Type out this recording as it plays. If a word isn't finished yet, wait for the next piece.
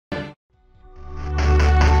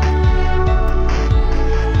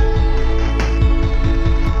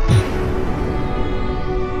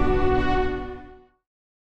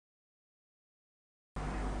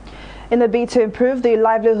In a bid to improve the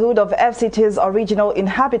livelihood of FCT's original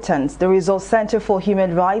inhabitants, the Resource Center for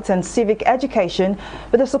Human Rights and Civic Education,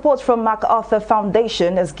 with the support from MacArthur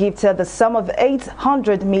Foundation, has gifted the sum of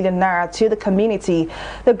 800 million naira to the community.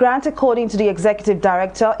 The grant, according to the Executive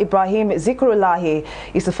Director, Ibrahim Zikrullahi,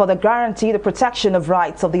 is to further guarantee the protection of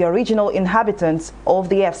rights of the original inhabitants of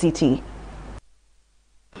the FCT.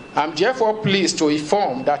 I'm therefore pleased to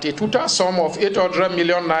inform that a total sum of 800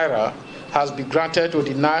 million naira has been granted to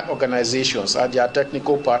the 9 organizations and their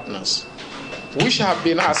technical partners, which have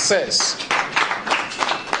been assessed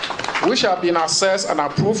and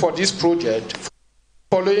approved for this project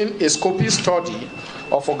following a scoping study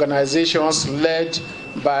of organizations led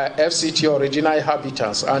by FCT original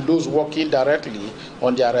inhabitants and those working directly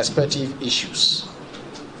on their respective issues.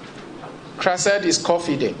 CRASED is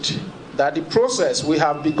confident that the process we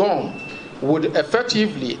have begun would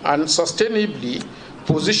effectively and sustainably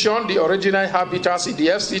position the original inhabitants in the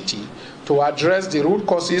FCT to address the root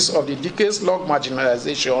causes of the decades-long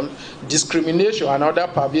marginalization, discrimination, and other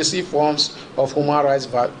pervasive forms of human rights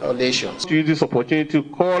violations. To use this opportunity to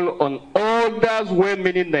call on all those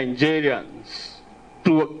well-meaning Nigerians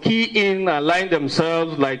to key in and align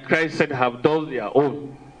themselves like Christ said have done their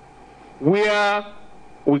own, where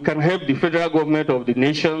we can help the federal government of the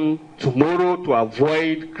nation tomorrow to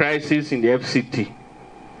avoid crisis in the FCT.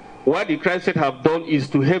 What the crisis have done is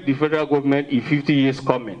to help the federal government in 50 years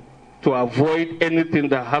coming to avoid anything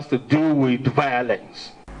that has to do with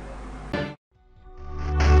violence.